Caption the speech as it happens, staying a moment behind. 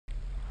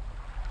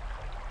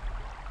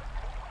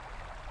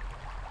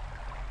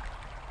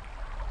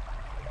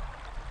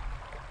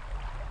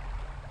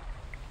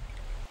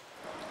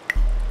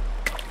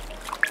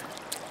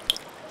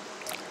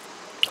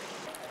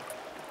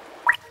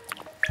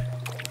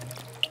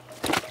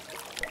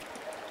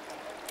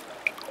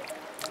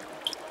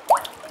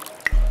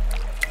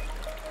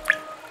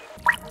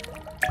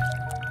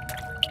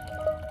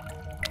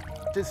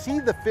to see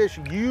the fish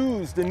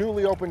use the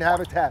newly opened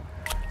habitat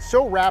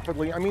so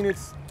rapidly, I mean,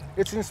 it's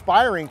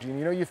inspiring. You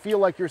know, you feel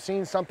like you're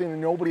seeing something that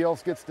nobody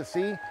else gets to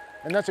see,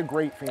 and that's a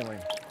great feeling.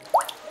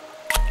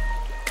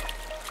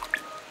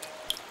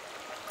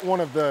 One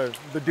of the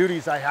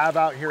duties I have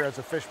out here as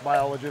a fish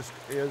biologist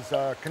is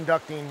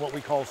conducting what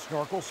we call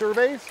snorkel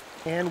surveys.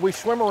 And we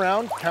swim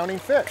around counting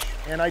fish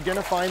and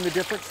identifying the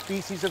different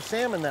species of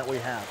salmon that we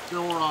have. There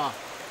were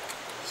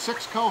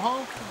 6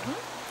 coho,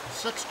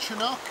 6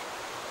 chinook,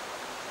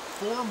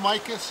 4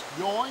 micus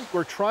yoi.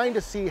 We're trying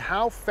to see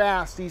how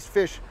fast these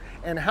fish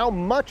and how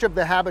much of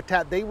the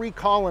habitat they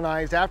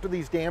recolonize after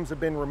these dams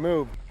have been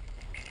removed.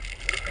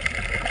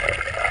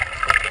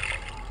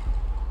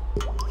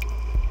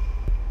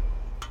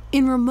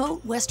 In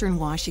remote western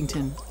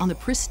Washington, on the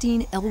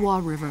pristine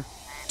Elwha River,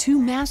 2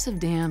 massive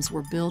dams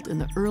were built in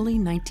the early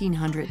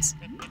 1900s.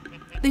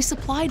 They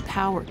supplied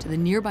power to the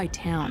nearby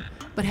town,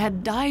 but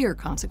had dire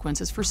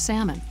consequences for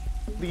salmon.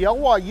 The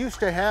Elwha used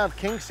to have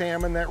king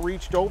salmon that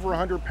reached over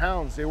 100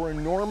 pounds. They were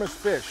enormous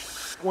fish.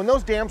 When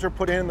those dams were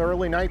put in the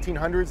early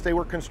 1900s, they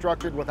were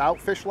constructed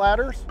without fish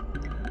ladders.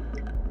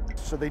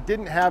 So they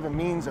didn't have a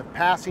means of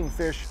passing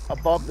fish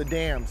above the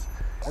dams.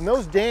 And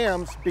those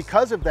dams,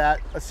 because of that,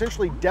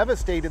 essentially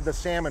devastated the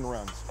salmon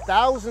runs.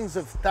 Thousands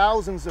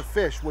of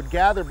fish would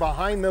gather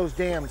behind those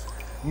dams,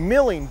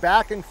 milling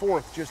back and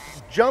forth, just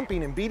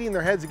jumping and beating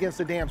their heads against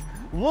the dams,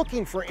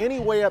 looking for any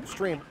way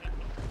upstream.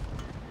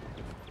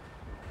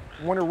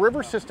 When a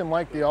river system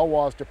like the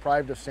Elwha is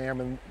deprived of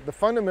salmon, the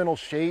fundamental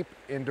shape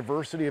and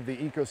diversity of the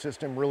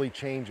ecosystem really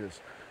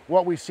changes.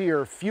 What we see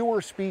are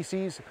fewer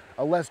species,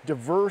 a less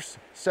diverse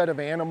set of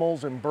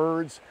animals and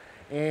birds,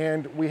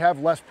 and we have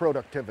less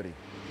productivity.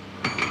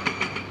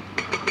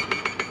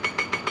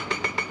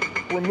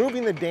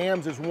 Removing the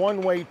dams is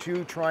one way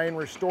to try and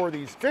restore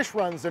these fish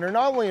runs that are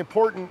not only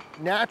important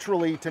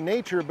naturally to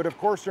nature, but of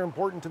course they're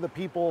important to the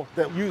people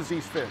that use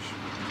these fish.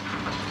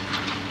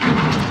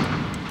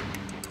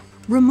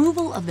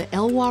 Removal of the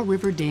Elwha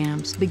River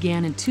dams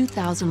began in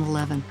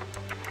 2011.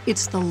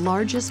 It's the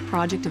largest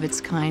project of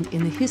its kind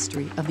in the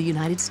history of the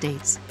United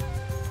States.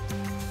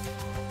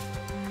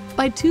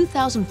 By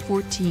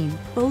 2014,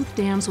 both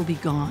dams will be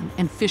gone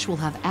and fish will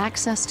have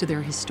access to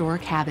their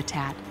historic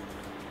habitat.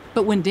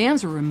 But when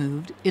dams are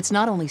removed, it's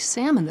not only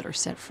salmon that are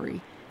set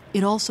free,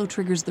 it also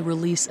triggers the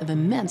release of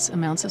immense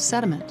amounts of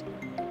sediment.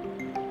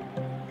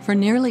 For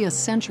nearly a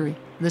century,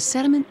 the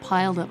sediment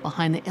piled up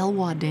behind the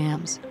Elwha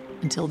dams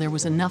until there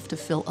was enough to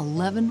fill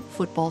 11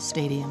 football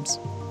stadiums.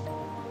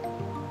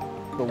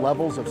 The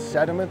levels of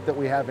sediment that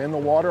we have in the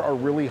water are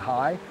really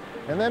high,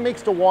 and that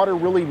makes the water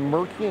really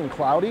murky and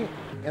cloudy,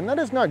 and that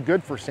is not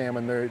good for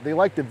salmon. They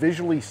like to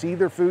visually see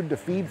their food to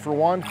feed, for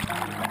one.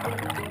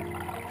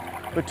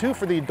 But two,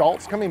 for the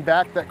adults coming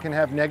back, that can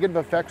have negative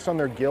effects on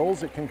their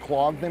gills. It can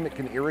clog them, it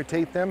can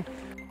irritate them.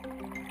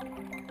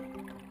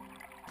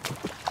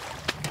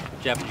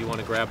 Jeff, do you want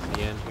to grab from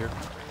the end here?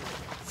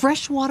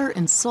 Freshwater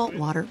and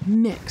saltwater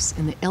mix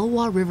in the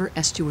Elwha River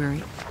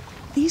estuary.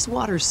 These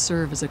waters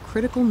serve as a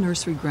critical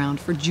nursery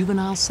ground for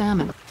juvenile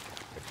salmon. You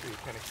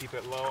kind of keep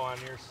it low on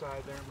your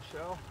side there,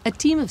 Michelle. A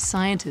team of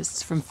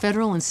scientists from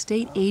federal and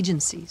state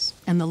agencies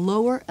and the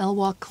lower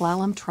Elwha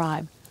Clallam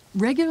tribe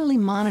regularly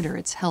monitor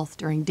its health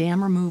during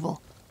dam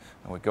removal.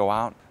 We go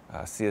out,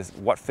 see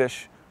what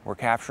fish we're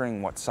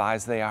capturing, what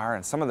size they are,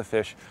 and some of the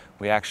fish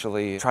we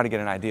actually try to get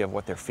an idea of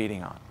what they're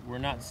feeding on. We're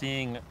not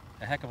seeing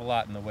a heck of a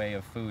lot in the way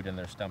of food in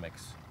their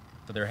stomachs.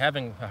 So they're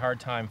having a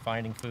hard time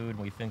finding food, and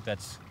we think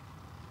that's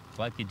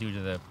likely due to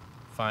the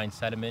fine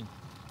sediment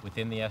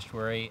within the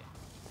estuary.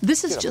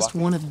 This is just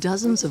one of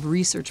dozens of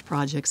research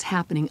projects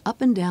happening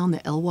up and down the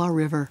Elwha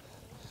River.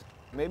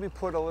 Maybe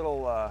put a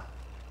little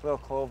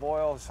clove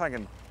oil so I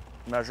can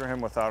measure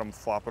him without him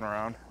flopping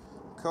around.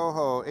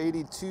 Coho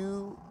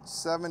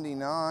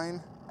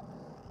 8279.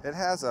 It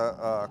has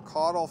a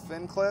caudal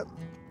fin clip.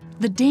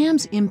 The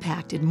dams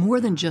impacted more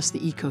than just the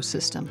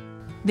ecosystem.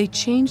 They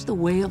changed the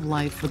way of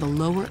life for the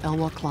lower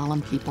Elwha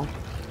Clallam people.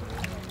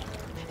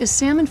 As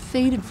salmon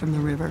faded from the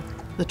river,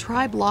 the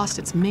tribe lost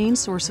its main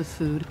source of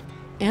food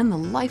and the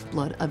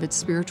lifeblood of its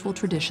spiritual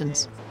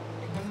traditions.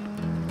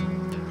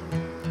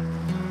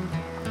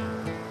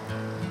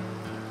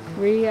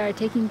 We are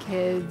taking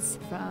kids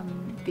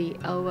from the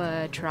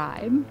Elwha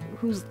tribe,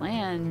 whose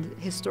land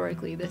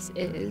historically this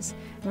is,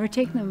 and we're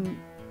taking them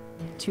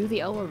to the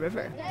Elwha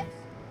River.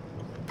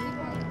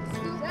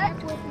 Scoot back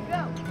where we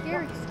go.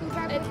 Gary, scoot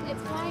back.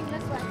 It's flying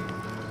this way.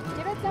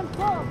 Give it some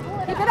pull.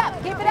 Keep it up.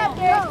 Keep it up,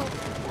 Gary.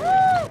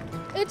 Woo!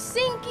 It's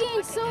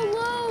sinking so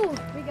low.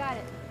 We got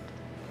it.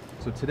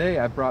 So today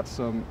I brought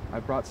some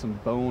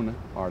bone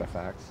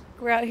artifacts.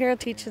 We're out here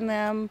teaching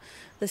them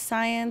the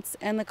science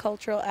and the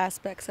cultural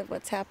aspects of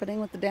what's happening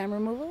with the dam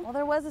removal. Well,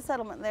 there was a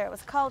settlement there. It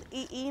was called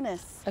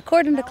Enos.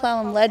 According to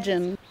Clallam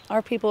legend,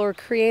 our people were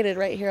created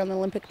right here on the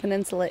Olympic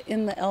Peninsula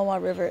in the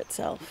Elwha River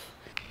itself.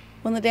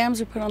 When the dams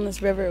were put on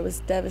this river, it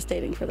was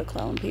devastating for the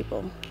Clallam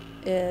people.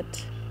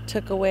 It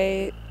took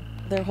away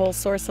their whole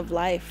source of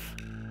life.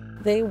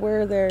 They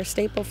were their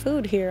staple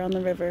food here on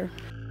the river.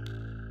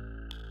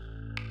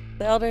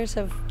 The elders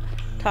have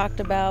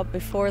talked about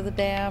before the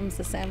dams,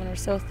 the salmon were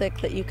so thick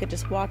that you could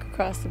just walk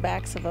across the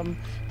backs of them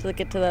to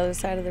get to the other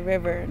side of the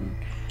river, and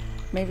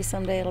maybe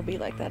someday it'll be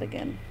like that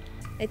again.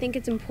 I think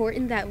it's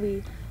important that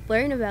we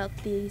learn about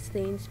these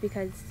things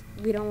because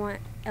we don't want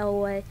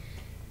Elwha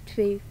to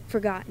be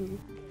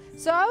forgotten.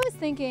 So I was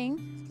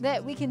thinking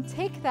that we can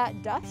take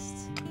that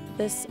dust.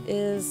 This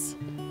is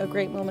a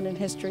great moment in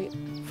history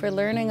for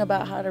learning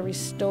about how to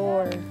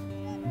restore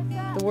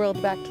the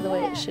world back to the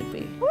way it should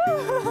be.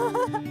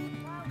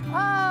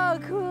 Oh,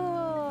 cool.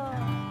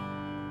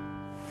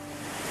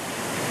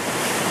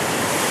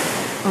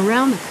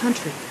 Around the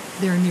country,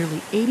 there are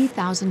nearly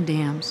 80,000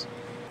 dams.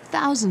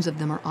 Thousands of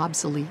them are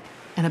obsolete,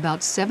 and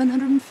about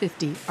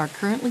 750 are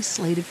currently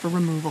slated for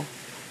removal.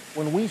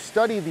 When we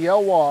study the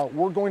Elwha,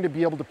 we're going to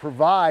be able to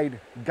provide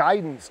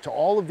guidance to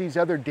all of these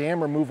other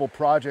dam removal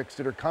projects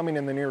that are coming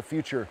in the near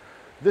future.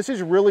 This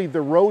is really the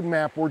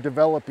roadmap we're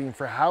developing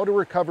for how to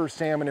recover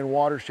salmon in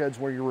watersheds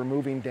where you're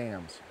removing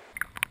dams.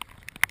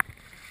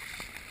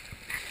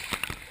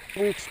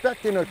 We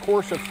expect in a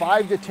course of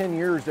 5 to 10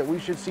 years that we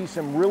should see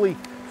some really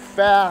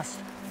fast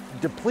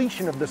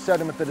depletion of the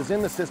sediment that is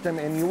in the system,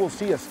 and you will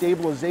see a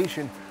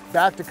stabilization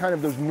back to kind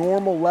of those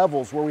normal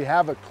levels where we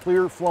have a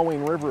clear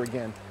flowing river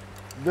again.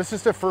 This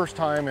is the first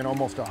time in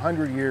almost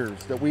 100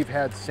 years that we've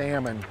had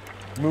salmon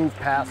move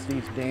past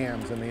these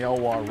dams in the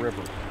Elwha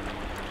River.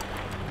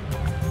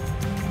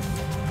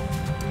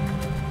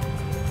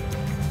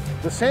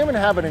 The salmon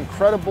have an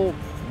incredible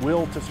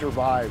will to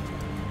survive.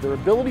 Their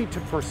ability to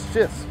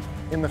persist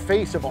in the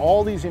face of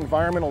all these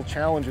environmental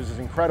challenges is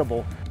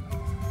incredible.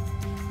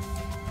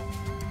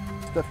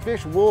 The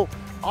fish will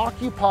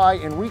occupy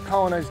and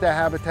recolonize that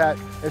habitat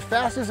as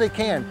fast as they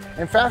can,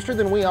 and faster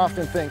than we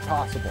often think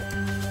possible.